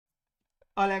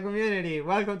Hola community,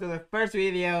 welcome to the first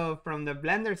video from the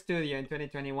Blender Studio in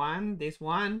 2021. This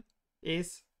one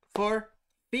is for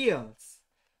fields.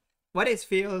 What is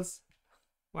fields?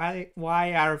 Why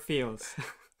are fields?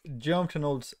 Geometry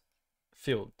nodes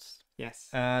fields. Yes.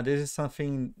 This is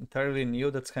something entirely new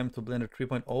that's come to Blender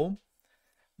 3.0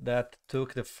 that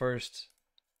took the first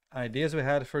ideas we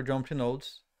had for geometry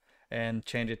nodes and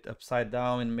changed it upside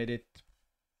down and made it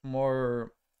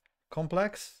more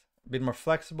complex, a bit more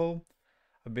flexible,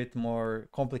 a bit more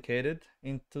complicated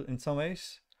in some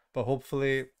ways, but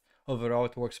hopefully overall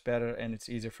it works better and it's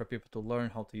easier for people to learn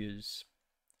how to use.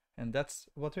 And that's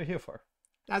what we're here for.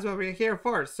 That's what we're here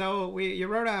for. So you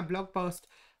wrote a blog post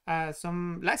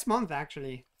some last month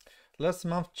actually. Last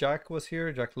month, Jack was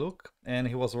here, Jack Luke, and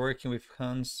he was working with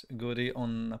Hans Goody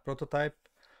on a prototype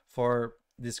for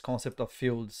this concept of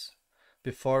fields.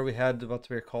 Before we had what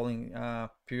we're calling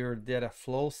a pure data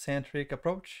flow centric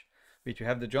approach, which you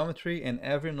have the geometry and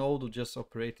every node will just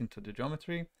operate into the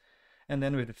geometry. And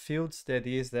then with the fields, the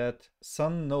idea is that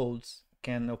some nodes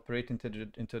can operate into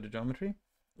the geometry,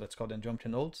 let's call them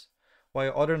geometry nodes,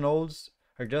 while other nodes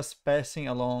are just passing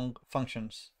along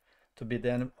functions to be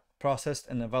then processed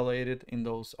and evaluated in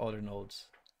those other nodes.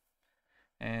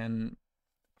 And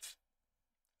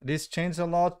this changes a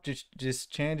lot. This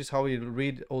changes how we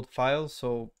read old files,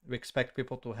 so we expect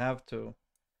people to have to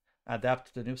adapt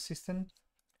to the new system.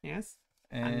 Yes.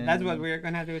 And that's what we're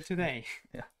gonna do today.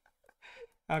 Yeah.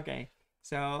 Okay,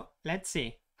 so let's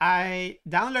see. I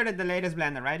downloaded the latest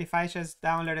Blender, right? If I just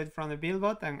download it from the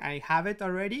buildbot and I have it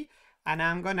already, and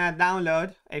I'm gonna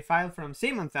download a file from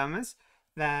Simon Thomas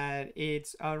that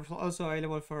it's also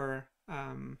available for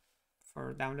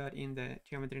download in the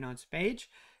geometry nodes page.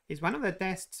 It's one of the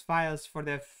test files for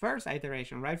the first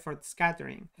iteration, right? For the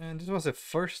scattering. And this was the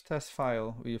first test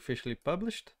file we officially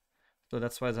published. So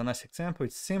that's why it's a nice example.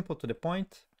 It's simple, to the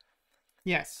point.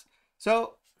 Yes.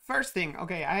 So first thing,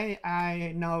 okay,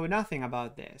 I know nothing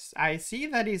about this. I see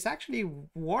that it's actually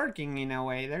working in a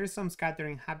way. There is some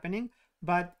scattering happening,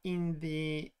 but in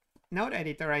the node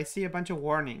editor, I see a bunch of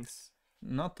warnings.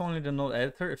 Not only the node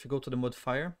editor, if you go to the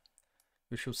modifier,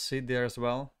 you should see there as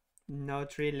well. Node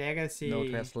tree legacy.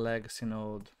 Node has legacy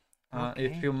node. Okay.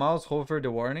 If you mouse over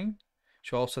the warning, it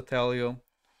should also tell you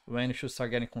when you should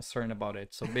start getting concerned about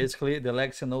it. So basically, the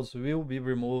legacy nodes will be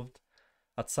removed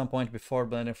at some point before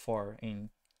Blender 4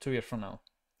 in 2 years from now.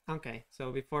 Okay,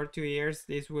 so before 2 years,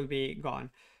 this will be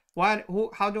gone.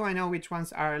 How do I know which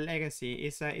ones are legacy?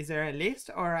 Is there a list,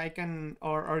 or I can,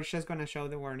 or it's just gonna show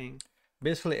the warning?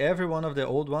 Basically, every one of the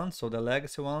old ones, so the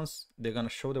legacy ones, they're gonna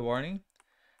show the warning.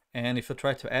 And if you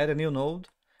try to add a new node,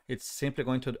 it's simply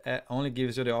going to only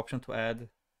gives you the option to add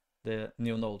the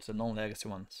new nodes, the non-legacy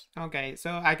ones. Okay,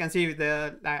 so I can see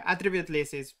the attribute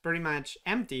list is pretty much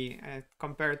empty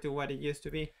compared to what it used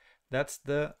to be. That's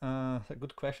the a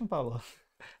good question, Pablo.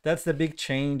 That's the big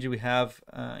change we have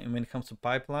when it comes to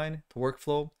pipeline, to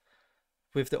workflow.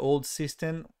 With the old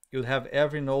system, you'd have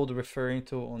every node referring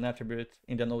to an attribute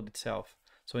in the node itself.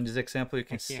 So in this example, you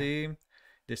can see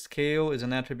the scale is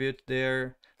an attribute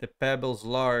there. The pebbles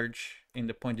large in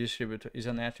the point distributor is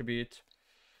an attribute.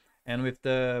 And with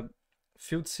the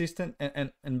field system,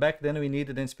 and back then we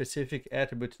needed then specific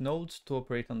attribute nodes to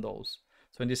operate on those.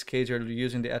 So in this case, you're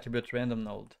using the attribute random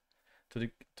node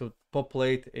to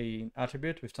populate an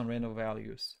attribute with some random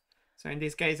values. So in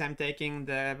this case, I'm taking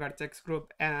the vertex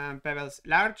group pebbles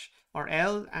large or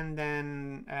L, and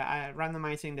then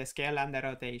randomizing the scale and the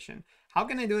rotation. How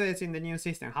can I do this in the new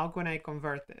system? How can I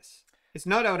convert this? It's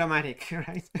not automatic,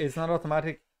 right? It's not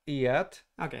automatic yet.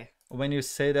 Okay. When you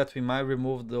say that we might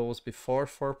remove those before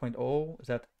 4.0, is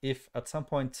that if at some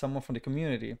point someone from the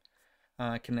community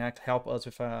can help us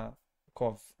with a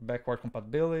backward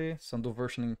compatibility, some do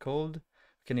versioning code,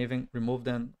 we can even remove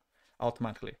them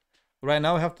automatically. Right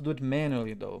now we have to do it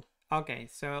manually though. Okay,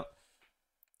 so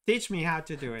teach me how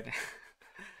to do it.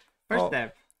 First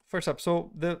step. First up,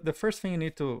 so the first thing you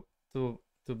need to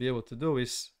be able to do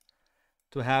is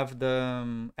to have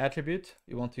the attribute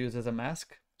you want to use as a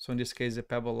mask. So in this case, the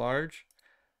pebble large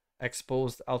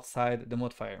exposed outside the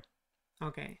modifier.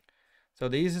 Okay. So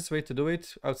the easiest way to do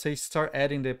it, I would say, start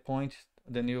adding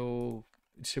the new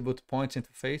distribute points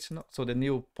interface. So the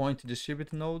new point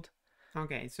distribute node.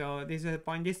 Okay, so this is a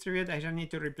point distribute. I just need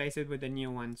to replace it with the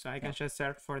new one. So I can just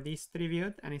search for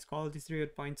distribute, and it's called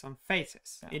distribute points on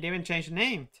faces. Yeah. It even changed the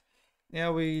name.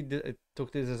 Yeah, we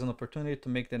took this as an opportunity to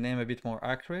make the name a bit more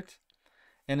accurate.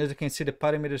 And as you can see, the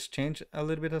parameters change a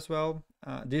little bit as well.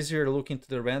 This year, look into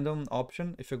the random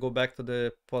option. If you go back to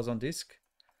the pause on disk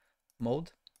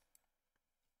mode,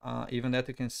 even that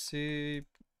you can see,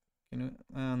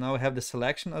 now we have the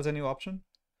selection as a new option.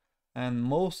 And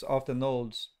most of the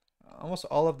nodes, almost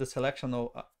all of the selection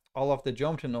node, all of the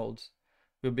geometry nodes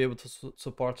will be able to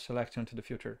support selection into the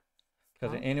future.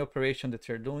 Because any operation that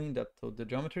you're doing that to the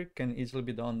geometry can easily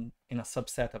be done in a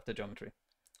subset of the geometry.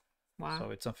 Wow. So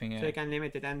it's something. So you can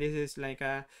limit it, and this is like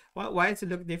a. Why does it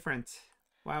look different?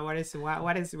 What is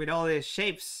with all these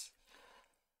shapes?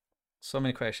 So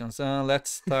many questions. Let's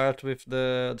start with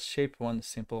the shape one.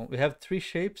 Simple. We have 3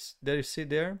 shapes that you see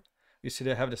there. You see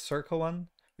they have the circle one,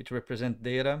 which represent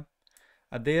data.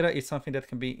 A data is something that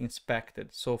can be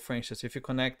inspected. So for instance, if you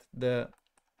connect the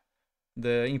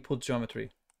input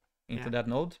geometry into that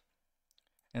node,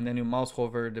 and then you mouse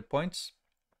over the points,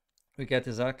 we get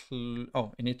exactly.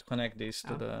 Oh, you need to connect this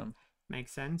to the.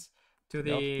 Makes sense. To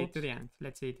the end.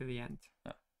 Let's see, to the end.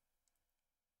 Yeah.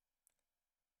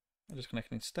 I'll just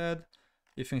connect instead.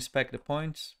 If you inspect the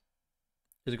points,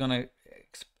 it's gonna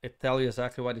tell you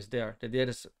exactly what is there. The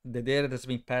data that's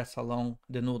being passed along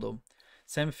the noodle.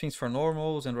 Same things for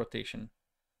normals and rotation.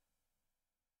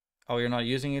 Oh, you're not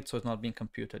using it, so it's not being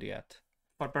computed yet.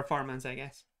 For performance, I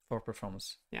guess. For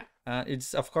performance. Yeah.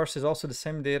 It's of course it's also the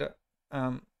same data.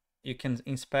 You can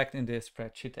inspect in the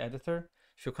spreadsheet editor.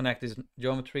 If you connect this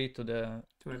geometry to the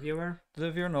viewer. To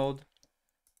the viewer node.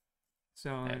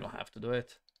 So I don't have to do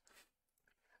it.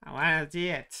 I wanna see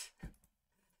it.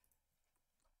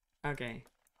 Okay.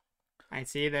 I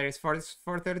see there is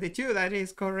 432. That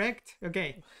is correct.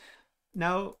 Okay.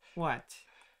 Now what?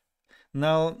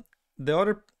 Now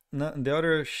the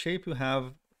other shape you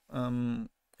have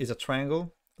is a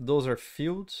triangle. Those are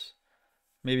fields.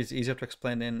 Maybe it's easier to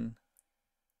explain than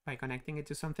by connecting it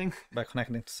to something. By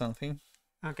connecting it to something.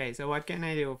 Okay, so what can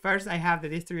I do? First, I have the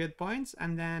distribute points,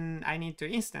 and then I need to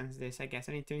instance this. I guess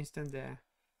I need to instance the.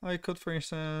 I could, for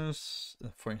instance,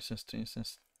 the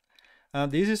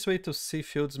easiest way to see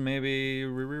fields maybe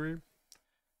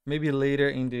later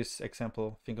in this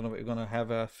example. I think we're gonna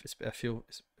have a few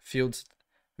fields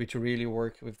which really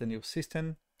work with the new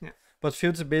system. Yeah. But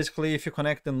fields basically, if you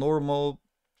connect the normal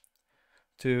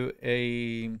to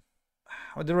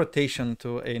the rotation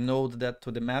to a node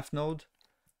to the math node.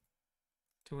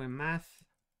 To a math.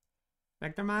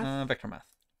 Vector math. Vector math.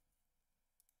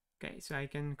 Okay, so I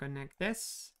can connect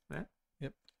this. What?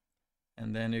 Yep.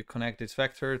 And then you connect this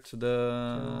vector to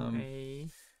the. A...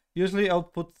 Usually, I'll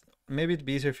put. Maybe it'd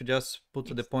be easier if you just put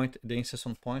the instance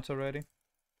on points already.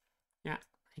 Yeah,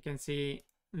 I can see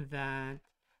that.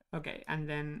 Okay, and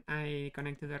then I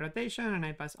connect to the rotation and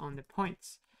I pass on the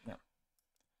points. Yeah.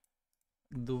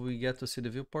 Do we get to see the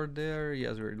viewport there?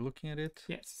 Yes, we're looking at it.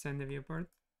 Yes, send the viewport.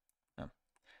 Yeah.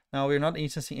 Now we're not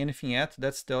instancing anything yet.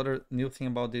 That's the other new thing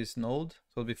about this node.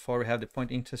 So before we have the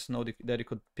point instance node that you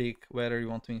could pick whether you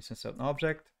want to instance an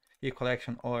object, a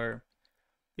collection, or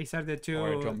these are the two.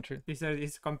 Or geometry. These are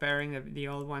comparing the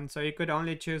old one. So you could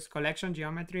only choose collection,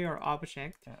 geometry, or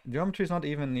object. Yeah. Geometry is not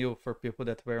even new for people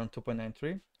that were on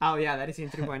 2.93. Oh yeah, that is in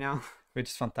 3.0. Which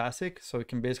is fantastic. So you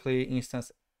can basically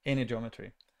instance any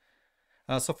geometry.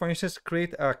 So for instance,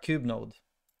 create a cube node.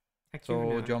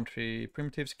 Node. Geometry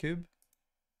primitives cube.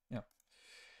 Yeah.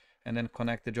 And then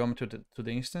connect the geometry to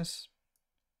the instance.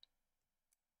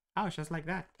 Oh, just like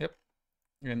that. Yep.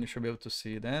 And you should be able to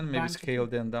see then. Maybe scale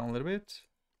them down a little bit.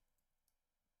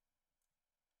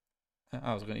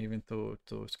 I was going even to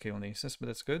scale the instance, but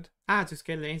that's good. To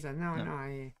scale the instance. No,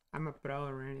 I'm a pro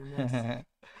already in this.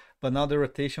 But now the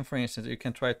rotation, for instance, you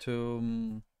can try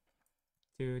to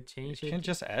change it. You can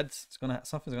just add.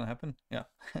 Something's gonna happen. Yeah.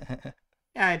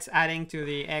 Yeah, it's adding to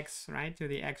the X, right? To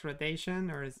the X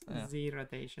rotation or Z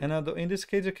rotation. And in this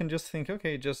case, you can just think,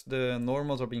 okay, just the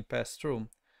normals are being passed through.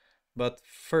 But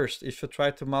first, if you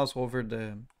try to mouse over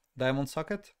the diamond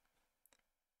socket,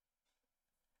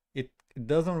 it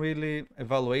doesn't really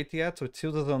evaluate yet, so it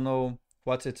still doesn't know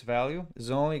what's its value. It's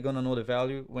only gonna know the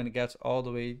value when it gets all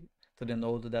the way to the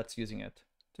node that's using it.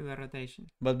 To the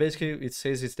rotation. But basically, it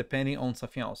says it's depending on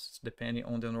something else. It's depending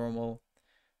on the normal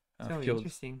so field.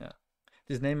 Interesting. Yeah.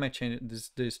 This name might change.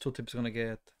 This tooltip is gonna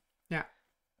get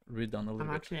redone a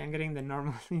little bit. I'm getting the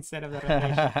normal instead of the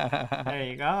rotation. There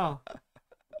you go.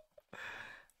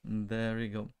 There we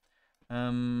go.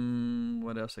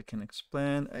 What else I can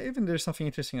explain? Even there's something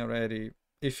interesting already.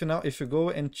 If you go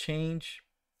and change,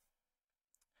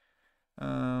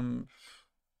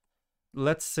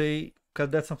 let's say, because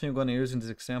that's something you're gonna use in this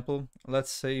example.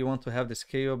 Let's say you want to have the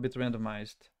scale a bit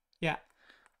randomized. Yeah.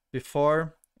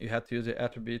 Before you had to use the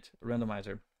attribute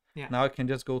randomizer. Yeah. Now I can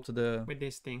just go to the with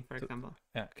this thing, for example.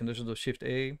 Yeah, I can just do Shift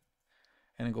A,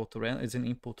 and go to random. It's an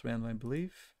input random, I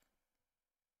believe.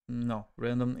 No,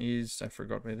 random is, I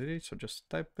forgot what it is, so just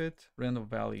type it, random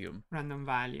value. Random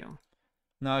value.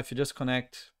 Now if you just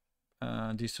connect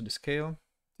this to the scale.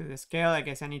 To the scale, I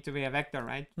guess I need to be a vector,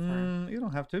 right? You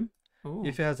don't have to. Ooh.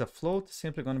 If it has a float, it's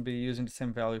simply going to be using the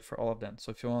same value for all of them.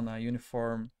 So if you want a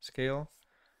uniform scale,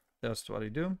 that's what you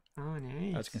do. Oh,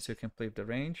 nice. As you can see, you can play with the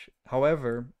range.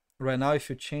 However, right now, if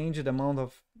you change the amount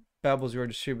of pebbles you're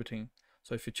distributing,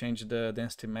 so if you change the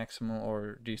density maximum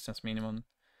or distance minimum,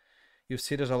 you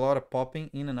see there's a lot of popping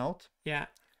in and out. Yeah.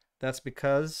 That's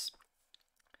because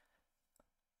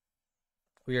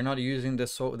we are not using the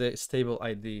stable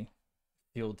ID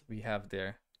field we have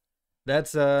there.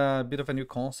 That's a bit of a new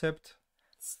concept.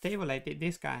 Stable ID,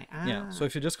 this guy. Yeah, so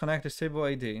if you just connect the stable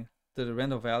ID to the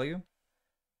random value,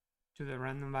 to the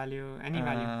random value, any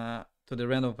value, to the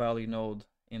random value node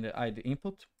in the ID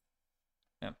input.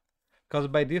 Yeah, because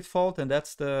by default, and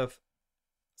that's the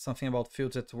something about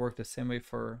fields that work the same way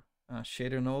for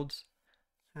shader nodes.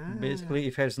 Basically,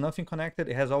 if there's nothing connected,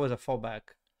 it has always a fallback.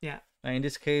 Yeah. In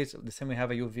this case, the same we have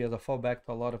a UV as a fallback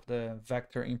to a lot of the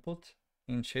vector input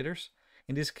in shaders.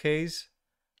 In this case,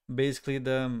 basically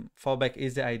the fallback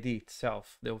is the ID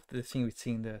itself, the thing we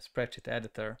see in the spreadsheet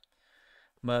editor.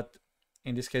 But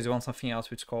in this case, you want something else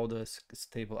which is called a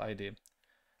stable ID.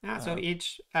 So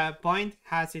each point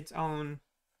has its own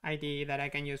ID that I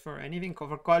can use for anything,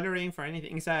 for coloring, for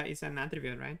anything. It's an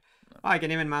attribute, right? Oh, I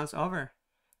can even mouse over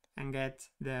and get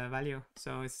the value.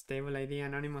 So it's stable ID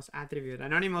anonymous attribute.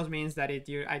 Anonymous means that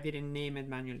I didn't name it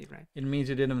manually, right? It means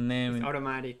you didn't name it's it.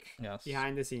 Automatic. Yes.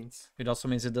 Behind the scenes. It also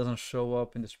means it doesn't show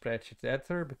up in the spreadsheet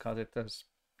editor because it has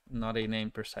not a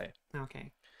name per se.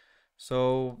 Okay.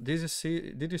 So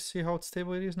did you see how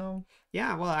stable it is now?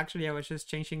 Yeah, well actually I was just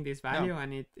changing this value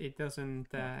and it doesn't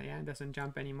it doesn't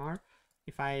jump anymore.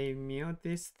 If I mute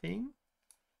this thing.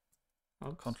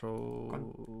 Oops.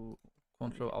 Control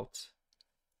Alt.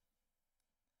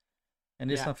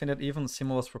 And it's something that even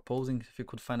Simo was proposing, if you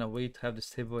could find a way to have the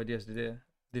stable ID as the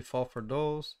default for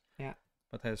those. Yeah.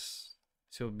 But has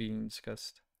still been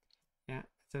discussed. Yeah,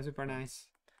 so super nice.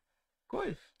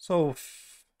 Cool. So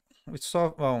we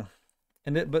saw, well,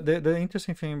 but the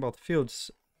interesting thing about fields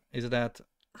is that,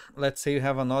 let's say you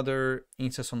have another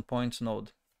instance on points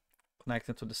node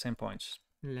connected to the same points.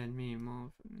 Let me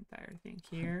move the entire thing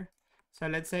here. So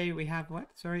let's say we have what?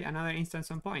 Sorry, another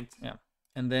instance on point. Yeah.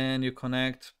 And then you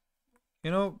connect,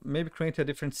 maybe create a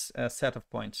different set of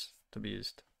points to be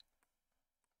used.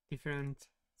 Different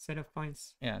set of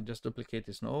points. Yeah, just duplicate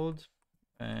this node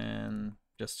and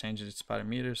just change its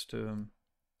parameters to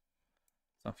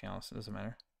something else. It doesn't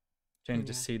matter. Change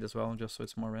the seed as well, just so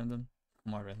it's more random.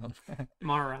 More random.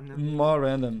 More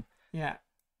random. Yeah.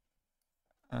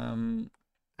 And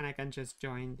I can just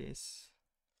join this.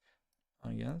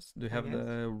 Yes. Do you have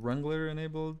the Wrangler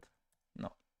enabled?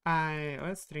 No.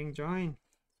 String join.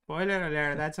 Spoiler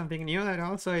alert, that's something new that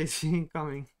also is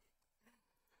incoming.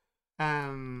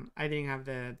 I didn't have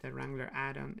the Wrangler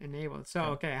add-on enabled. So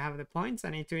okay, I have the points.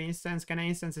 I need to instance. Can I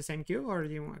instance the same queue or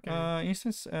do you want?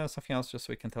 Instance something else just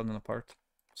so we can tell them apart.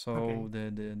 So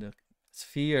the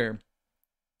sphere.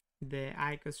 The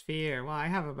icosphere. Well, I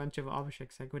have a bunch of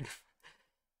objects. I could have.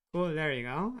 Cool. There you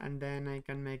go. And then I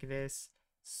can make this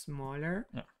smaller.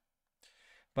 Yeah.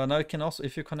 But now you can also,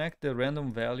 if you connect the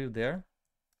random value there.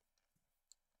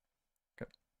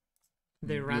 Okay.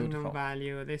 The random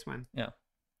value, this one. Yeah.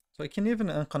 So you can even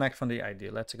unconnect from the ID.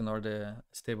 Let's ignore the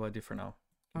stable ID for now.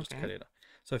 Just cut it.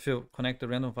 So if you connect the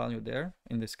random value there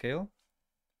in the scale.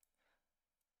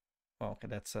 Well, okay,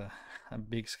 that's a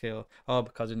big scale. Oh,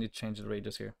 because you need to change the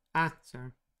radius here.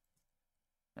 Sorry.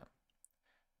 Yeah.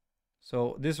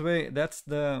 So this way, that's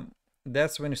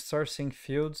when you start seeing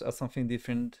fields as something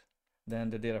different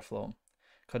than the data flow.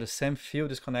 Because the same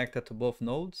field is connected to both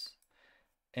nodes.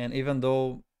 And even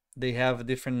though they have a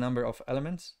different number of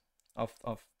elements,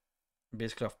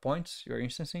 basically of points you're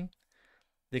instancing,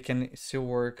 they can still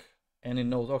work, and it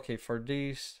knows, okay, for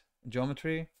this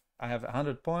geometry I have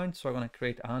 100 points, so I'm going to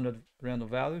create 100 random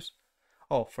values.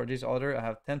 Oh, for this other I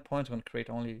have 10 points, I'm going to create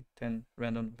only 10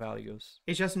 random values.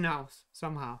 It just knows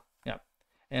somehow. Yeah,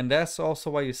 and that's also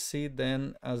why you see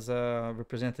then as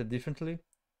represented differently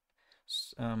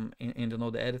in the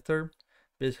node editor.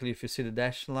 Basically, if you see the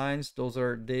dashed lines, those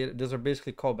are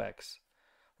basically callbacks.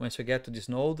 Once you get to this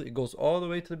node, it goes all the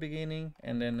way to the beginning,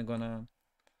 and then gonna.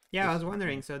 Yeah, I was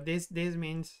wondering. So this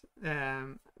means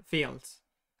fields,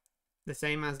 the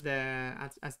same as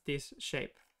as this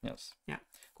shape. Yes. Yeah.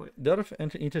 Cool. The other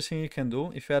interesting you can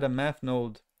do, if you add a math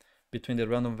node between the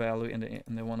random value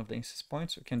and the one of the instance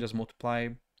points, you can just multiply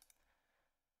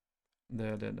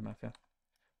the math, yeah,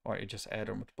 or you just add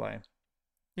or multiply.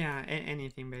 Yeah,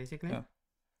 anything basically. Yeah.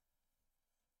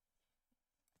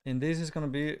 And this is going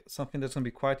to be something that's going to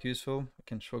be quite useful. I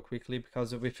can show quickly,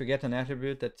 because if you get an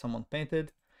attribute that someone painted,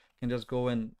 you can just go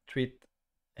and treat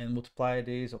and multiply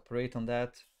these, operate on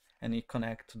that, and you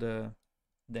connect to the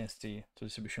density to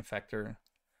distribution factor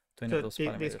to any of So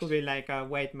those this could parameters. be like a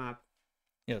weight map.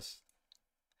 Yes.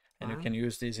 And you Wow. can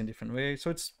use these in different ways. So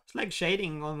It's like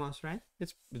shading almost, right?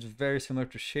 it's very similar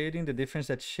to shading. The difference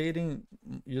that shading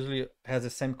usually has the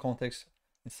same context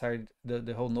inside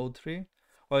the whole node tree.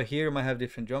 While here you might have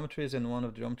different geometries, and one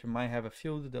of the geometry might have a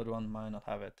field, the other one might not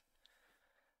have it.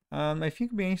 I think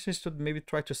it'd be interesting to maybe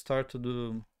try to start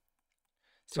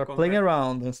playing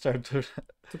around and start to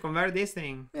to convert this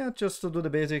thing. Yeah, just to do the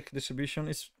basic distribution.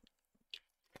 Is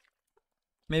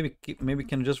maybe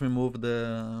can just remove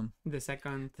the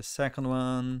second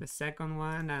one, the second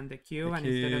one, and the cube, and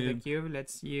instead of the cube,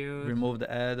 let's use remove the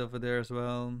add over there as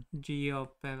well.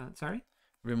 GeoPebble. Sorry.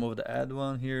 Remove the add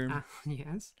one here.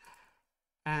 Yes.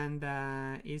 And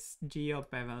it's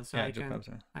GeoPebble, so yeah,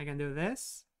 I can do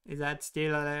this. Is that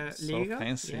still legal? So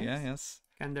fancy, yes. Yeah, yes.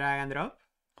 Can drag and drop.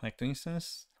 Connect to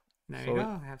instance. There you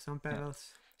go. I have some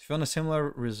pebbles. Yeah. If you want a similar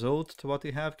result to what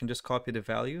you have, you can just copy the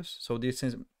values. So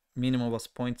distance minimum was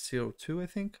 0.02, I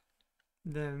think.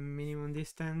 The minimum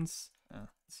distance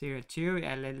 0.2.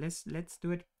 Yeah, let's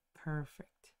do it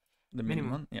perfect. The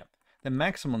minimum, yeah. The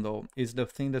maximum though is the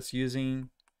thing that's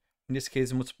using. In this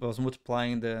case, was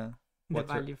multiplying the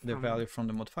value from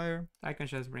the modifier. I can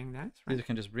just bring that. Right? You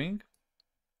can just bring.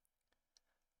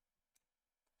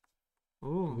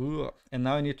 Ooh. And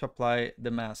now I need to apply the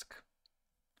mask.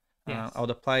 Yes. I'll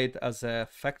apply it as a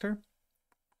factor.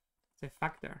 It's a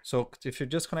factor. So if you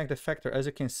just connect the factor, as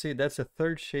you can see, that's a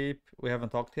third shape we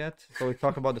haven't talked yet. So we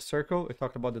talked about the circle, we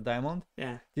talked about the diamond.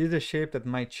 Yeah. This is a shape that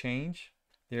might change.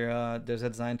 There's a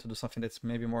design to do something that's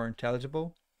maybe more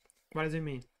intelligible. What does it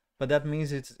mean? But that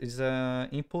means it's an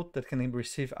input that can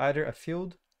receive either a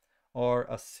field or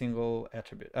a single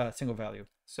attribute, single value.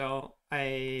 So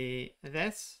a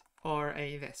this or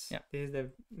a this. Yeah. This is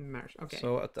the merge. Okay.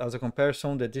 So as a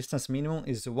comparison, the distance minimum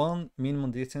is one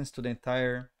minimum distance to the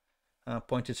entire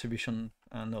point distribution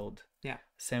node. Yeah.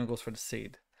 Same goes for the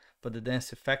seed. But the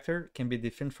density factor can be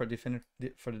different for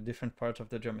the different parts of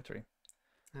the geometry.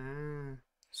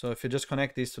 So if you just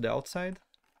connect these to the outside,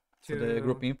 to the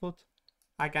group input,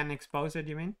 I can expose it,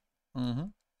 you mean? Mm-hmm.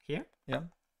 Here? Yeah.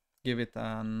 Give it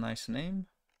a nice name.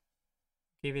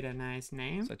 Give it a nice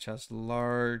name. Such as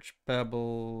large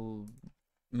pebble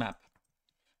map.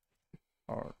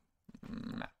 Or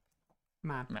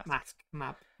mask.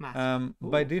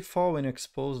 By default, when you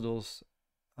expose those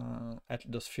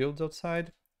fields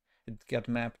outside, it gets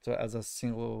mapped as a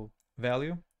single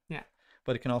value. Yeah.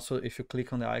 But you can also, if you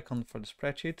click on the icon for the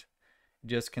spreadsheet, you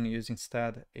just can use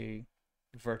instead a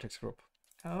vertex group.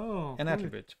 Oh. An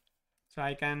attribute. So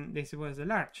I can. This was a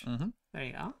large. Mm-hmm. There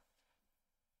you go.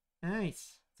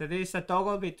 Nice. So there is a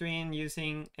toggle between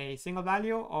using a single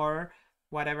value or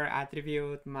whatever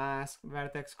attribute, mask,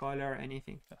 vertex, color,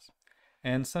 anything. Yes.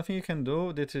 And something you can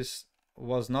do that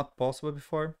was not possible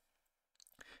before,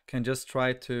 can just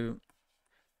try to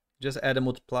just add a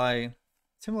multiply,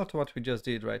 similar to what we just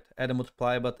did, right? Add a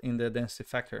multiply, but in the density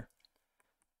factor.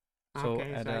 So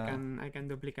okay, so I can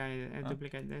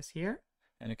duplicate this here.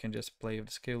 And you can just play with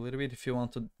the scale a little bit if you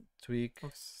want to tweak.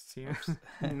 Oops, here.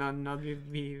 not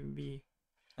be.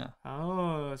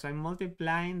 Oh, so I'm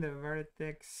multiplying the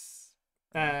vertex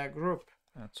group.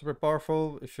 It's super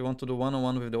powerful. If you want to do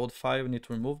one-on-one with the old file, you need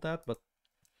to remove that, but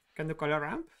can do color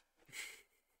ramp?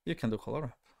 You can do color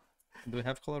ramp. Do we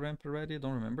have color ramp already?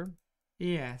 Don't remember.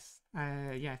 Yes.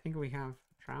 Yeah, I think we have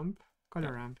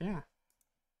color ramp. Yeah,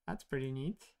 that's pretty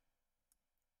neat.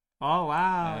 Oh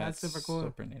wow, that's super cool.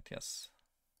 Super neat, yes.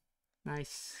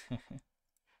 Nice.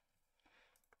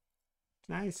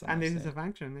 Nice. And this is a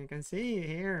function. You can see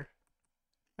here.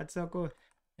 That's so cool.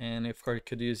 And of course, you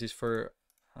could use this for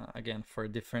again for a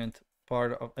different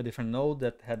part of a different node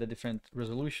that had a different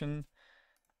resolution.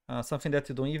 Something that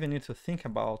you don't even need to think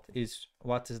about is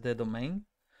what is the domain.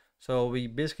 So we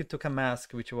basically took a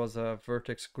mask, which was a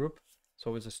vertex group.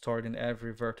 So it's stored in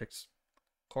every vertex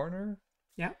corner.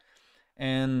 Yeah.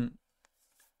 And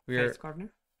we're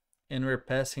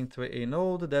passing to a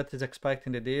node that is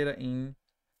expecting the data in,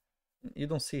 you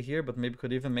don't see here, but maybe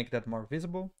could even make that more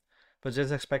visible, but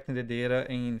just expecting the data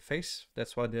in face.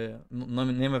 That's why the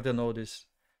name of the node is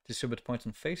distribute point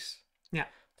on face. Yeah.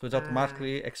 So it's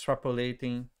automatically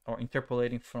extrapolating or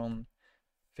interpolating from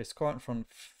face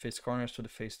corners to the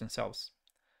face themselves.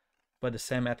 But the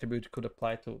same attribute could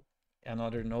apply to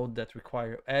another node that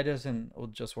require edges and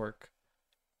would just work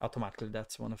automatically.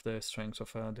 That's one of the strengths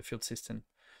of the field system.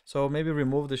 So maybe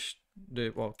remove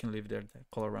well, can leave there the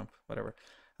color ramp, whatever.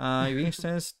 In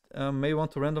instance, may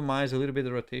want to randomize a little bit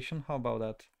the rotation. How about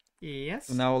that?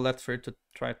 Yes. Now let's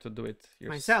try to do it yourself.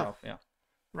 Myself. Yeah.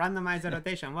 randomize the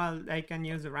rotation. Well, I can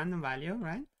use the random value,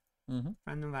 right?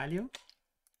 Random value.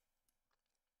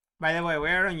 By the way,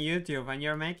 we're on YouTube and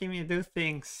you're making me do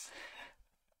things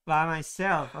by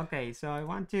myself. Okay, so I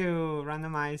want to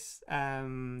randomize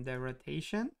the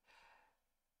rotation.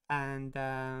 And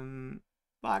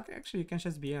but actually it can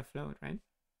just be a float, right?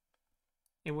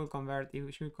 It will convert,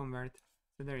 it should convert.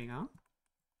 So there you go.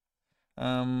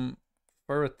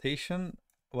 For rotation,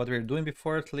 what we were doing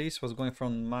before at least was going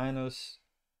from minus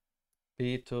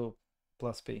p to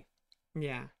plus p.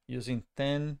 Yeah. Using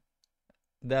 10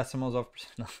 decimals of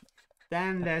percent.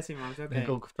 10 decimals, okay.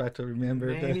 Go try to remember.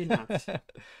 Maybe not.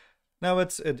 No,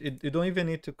 you don't even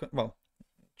need to, well,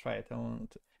 try it.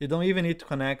 You don't even need to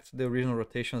connect the original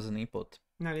rotation as an input.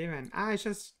 Not even. It's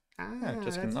just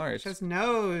ignore it. It just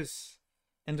knows.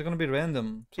 And it's gonna be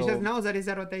random. It just knows that it's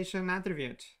a rotation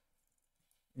attribute.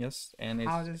 Yes, and it's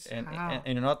how?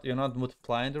 And you're not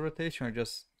multiplying the rotation, you're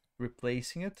just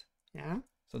replacing it. Yeah.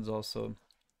 So it's also,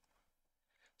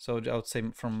 so I would say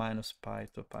from minus pi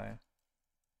to pi.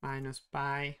 Minus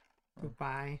pi to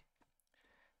pi.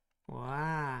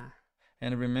 Wow.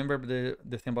 And remember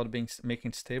the thing about making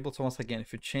it stable. So once again,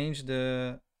 if you change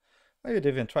the, well, you'd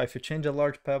even try, if you change the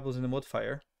large pebbles in the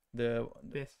modifier,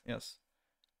 this. Yes.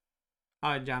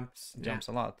 Oh, it jumps.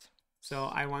 A lot. So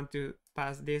I want to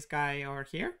pass this guy over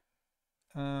here.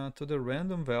 To the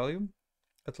random value,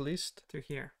 at least. To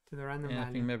here, to the random value.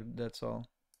 I think maybe that's all.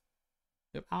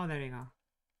 Yep. Oh, there you go.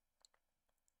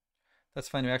 That's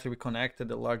fine. We connected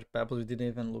the large pebbles. We didn't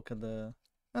even look at the.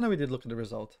 Oh no, we did look at the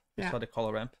result. We saw the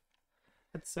color ramp.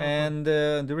 That's so and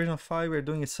the original file we're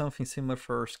doing is something similar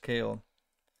for scale.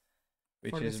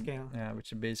 Which for is the scale. Yeah,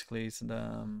 which basically is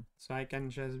the. So I can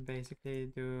just basically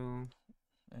do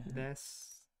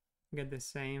this, get the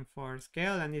same for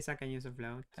scale, and this I can use a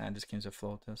float. And this can use a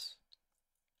float, yes.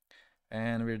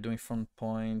 And we're doing from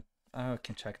point. I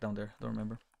can check down there. Don't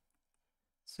remember.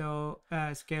 So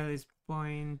scale is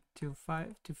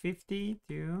 0.25 to 50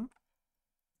 to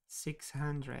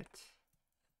 600.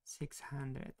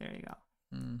 600. There you go.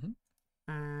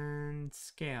 And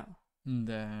scale.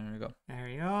 There we go. There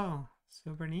you go.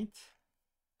 Super neat.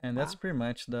 And that's pretty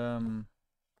much the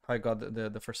how I got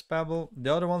the first pebble.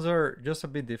 The other ones are just a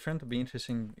bit different. It'll be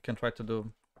interesting. You can try to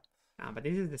do. But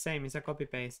this is the same. It's a copy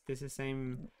paste. This is the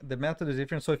same. The method is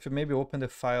different. So if you maybe open the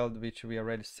file which we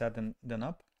already set then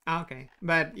up. Okay,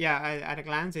 but yeah, at a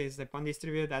glance, it's the point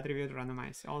distribute, attribute,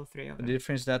 randomize, all three of them. The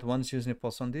difference is that one's using the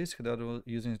pulse on disk, the other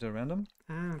using the random.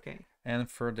 Okay. And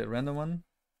for the random one,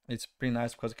 it's pretty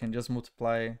nice because you can just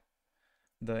multiply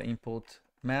the input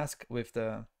mask with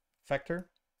the factor.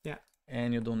 Yeah.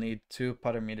 And you don't need two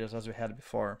parameters as we had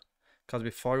before. Because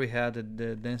before we had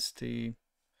the density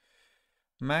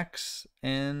max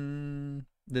and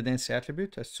the density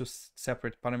attribute as two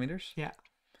separate parameters. Yeah.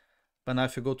 But now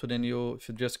if you go to if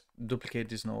you just duplicate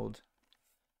this node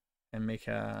and make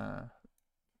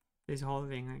this whole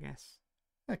thing, I guess.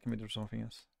 I can do something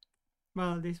else.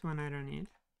 Well, this one I don't need.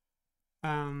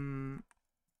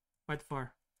 What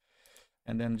for?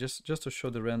 And then just to show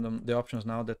the options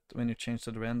now that when you change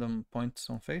to the random points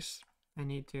on face. I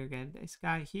need to get this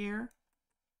guy here.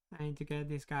 I need to get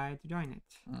this guy to join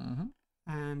it.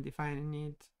 And if I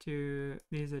need to,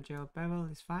 this is a gel pebble,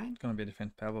 it's fine. It's gonna be a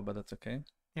different pebble, but that's okay.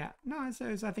 Yeah, no, it's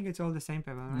I think it's all the same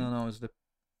pebble, right? No, it's the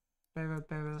pebble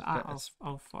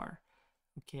of 04.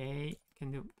 Okay,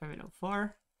 can do pebble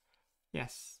 04.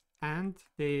 Yes, and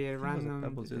the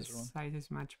random size is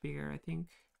much bigger, I think.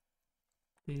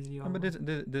 This is but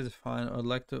this is fine. I'd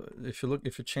like to, if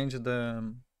you change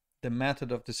the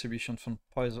method of distribution from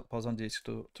pause on disk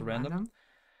to random,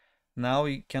 now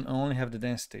you can only have the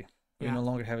density. You no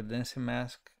longer have the density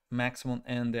mask maximum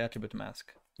and the attribute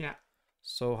mask. Yeah.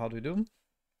 So how do we do?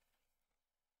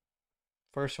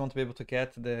 First, you want to be able to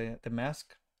get the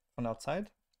mask from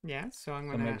outside. Yeah, so I'm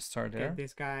gonna maybe start there. Get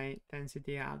this guy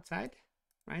density outside,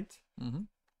 right? And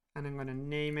I'm gonna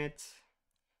name it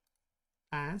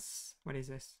as, what is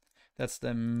this? That's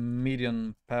the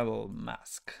median pebble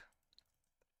mask.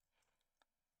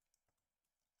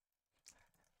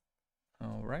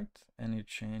 All right, and you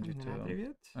change it to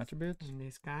attribute. And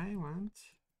this guy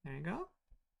there you go.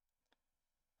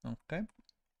 Okay.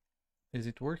 Is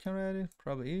it working already?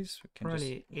 Probably is. We can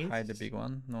just hide the big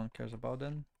one. No one cares about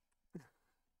them.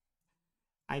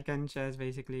 I can just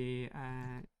basically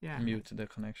mute the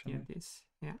connection. Mute this.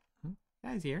 Yeah.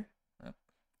 That is here. Yep.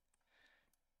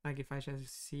 Like if I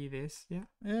just see this, yeah.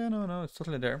 Yeah, no, it's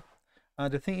totally there.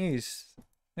 The thing is,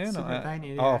 super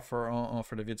tiny. For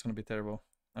the video it's gonna be terrible.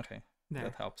 Okay,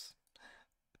 that helps.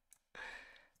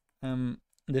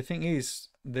 The thing is,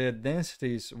 the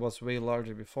densities was way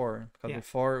larger before, because Yeah.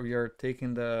 before we are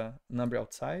taking the number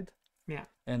outside Yeah.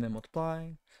 and then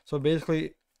multiplying. So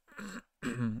basically,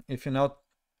 if you know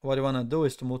what you want to do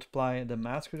is to multiply the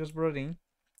mask you just brought in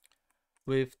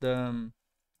with the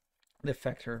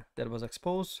factor that was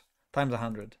exposed times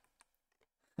 100,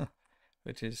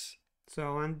 which is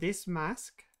So on this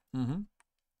mask mhm.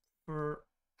 for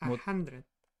Mul- 100.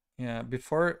 yeah.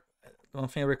 Before, one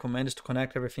thing I recommend is to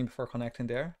connect everything before connecting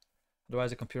there. Otherwise,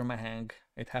 the computer might hang.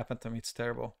 It happened to me. It's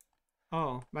terrible.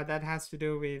 Oh, but that has to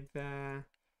do with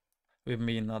With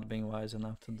me not being wise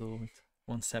enough to do it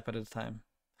one step at a time.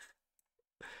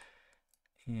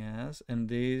 Yes, and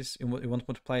this you want to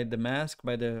multiply the mask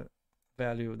by the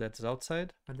value that's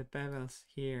outside. the pebbles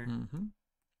here.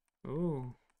 Mm-hmm.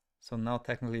 Ooh. So now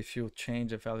technically, if you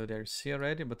change the value there, you see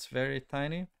already, but it's very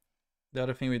tiny. The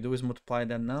other thing we do is multiply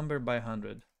that number by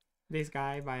 100. This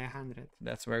guy by 100.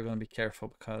 That's where you're gonna be careful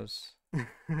because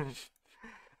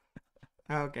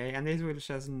Okay, and this will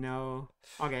just know.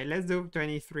 Okay, let's do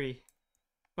 23.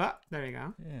 Well, there you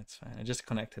go. yeah, it's fine. I just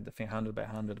connected the thing 100 by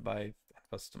 100 by that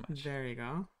was too much. There you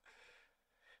go.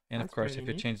 And of That's course, pretty if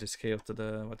you neat. change the scale to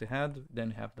the what you had, then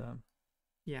you have the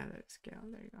Yeah, the scale.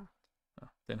 There you go.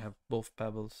 then you have both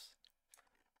pebbles.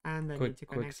 And I Quick- need to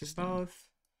quick connect to system. both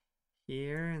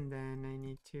here, and then I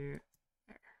need to.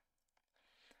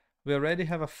 We already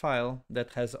have a file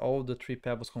that has all the 3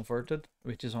 pebbles converted,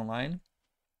 which is online.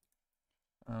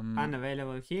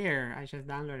 Unavailable here. I just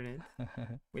downloaded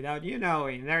it without you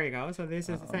knowing. There you go. So this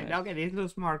is the Oh, thing. nice. Okay, this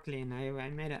looks more clean. I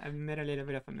made a little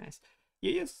bit of a mess.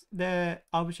 You use the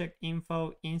object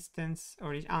info instance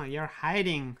or you're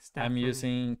hiding stuff. I'm from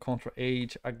using Ctrl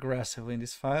H aggressively in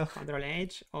this file. Control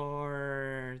H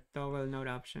or toggle node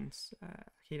options,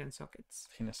 hidden sockets.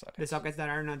 Hidden sockets. The sockets that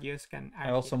are not used can. I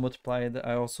also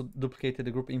I also duplicated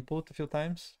the group input a few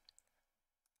times.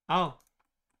 Oh.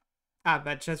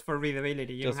 But just for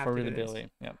readability. You Just don't for have to do this.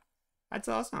 readability. Yeah. That's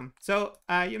awesome. So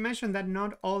you mentioned that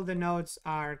not all the nodes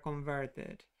are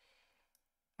converted.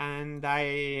 And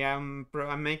I'm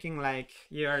making like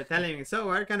you're telling me, so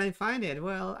where can I find it?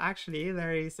 Well, actually,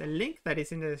 there is a link that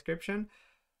is in the description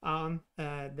on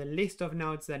the list of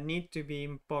nodes that need to be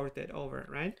imported over,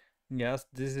 right? Yes,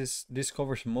 this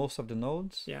covers most of the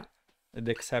nodes. Yeah.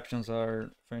 The exceptions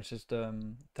are, for instance,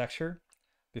 the texture.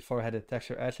 Before I had a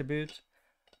texture attribute.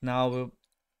 Now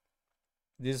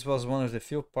this was one of the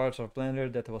few parts of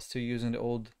Blender that was still using the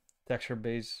old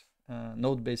texture-based,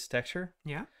 node-based texture.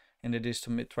 Yeah. And it is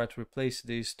to try to replace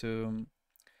these to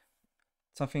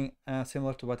something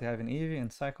similar to what I have in Eevee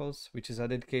and Cycles, which is a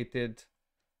dedicated.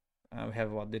 We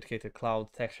have a dedicated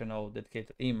cloud texture node,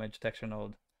 dedicated image texture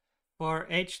node. For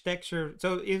H texture,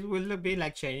 so it will be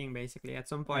like shading basically at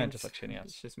some point. Yeah, just like shading, yes.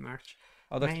 It's just merge.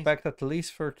 I'd Nice. expect at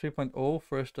least for 3.0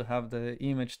 for us to have the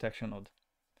image texture node.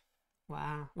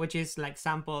 Wow, which is like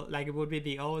sample, like it would be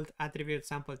the old attribute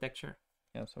sample texture.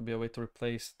 Yeah, so it'll be a way to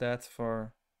replace that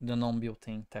for the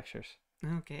non-built-in textures.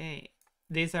 Okay,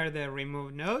 these are the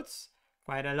removed nodes.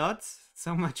 Quite a lot,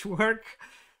 so much work,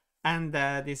 and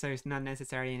these are not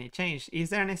necessarily any change.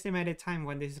 Is there an estimated time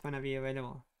when this is gonna be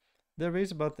available? There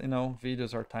is, but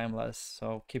videos are timeless,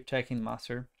 so keep checking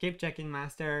master. Keep checking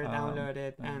master, download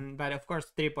it, and but of course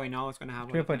 3.0 is gonna have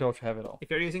 3.0 should have it all.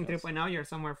 If you're using Yes. 3.0, you're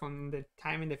somewhere from the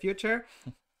time in the future.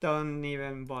 Don't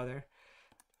even bother.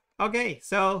 Okay,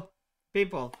 so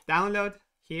people, download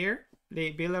here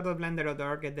the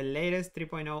builder.blender.org, get the latest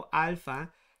 3.0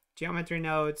 alpha geometry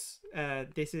nodes.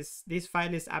 This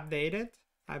file is updated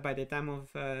by the time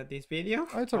of this video.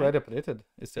 Oh, it's already updated.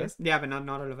 Is there? Yes. Yeah, but not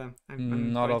all of them.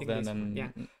 I'm Not all of pointing them. this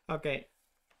one. And Yeah. Okay.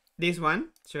 This one.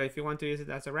 So if you want to use it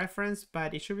as a reference,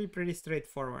 but it should be pretty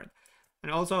straightforward.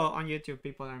 And also on YouTube,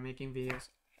 people are making videos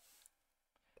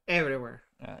everywhere.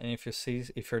 and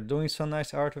if you're doing some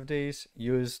nice art with these,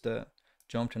 use the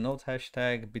jump to node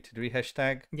hashtag, bt3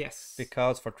 hashtag. Yes.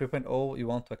 Because for 3.0, you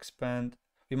want to expand.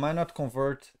 We might not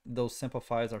convert those sample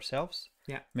files ourselves.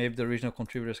 Yeah. Maybe the original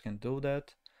contributors can do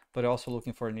that, but also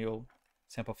looking for new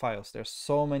sample files. There's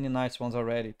so many nice ones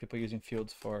already. People using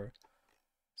fields for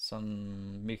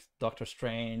some mixed Doctor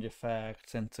Strange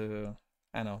effects and to,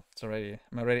 I know, I'm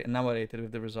already enamored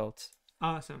with the results.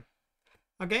 Awesome.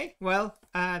 Okay, well,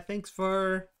 thanks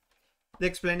for the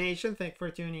explanation. Thanks for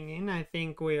tuning in. I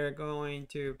think we are going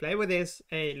to play with this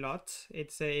a lot.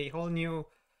 It's a whole new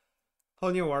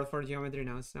world for geometry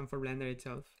nodes and for Blender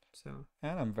itself. So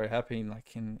And I'm very happy,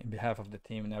 in behalf of the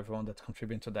team and everyone that's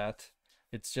contributing to that.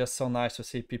 It's just so nice to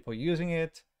see people using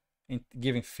it,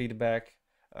 giving feedback,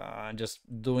 just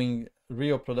doing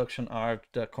real production art,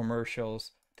 the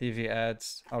commercials, TV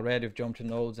ads already with geometry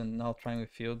nodes and now trying with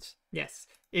fields. Yes.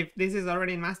 If this is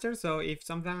already in master, so if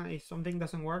something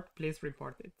doesn't work, please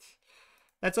report it.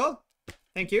 That's all.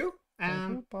 Thank you. Thank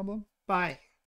you, Pablo. Bye.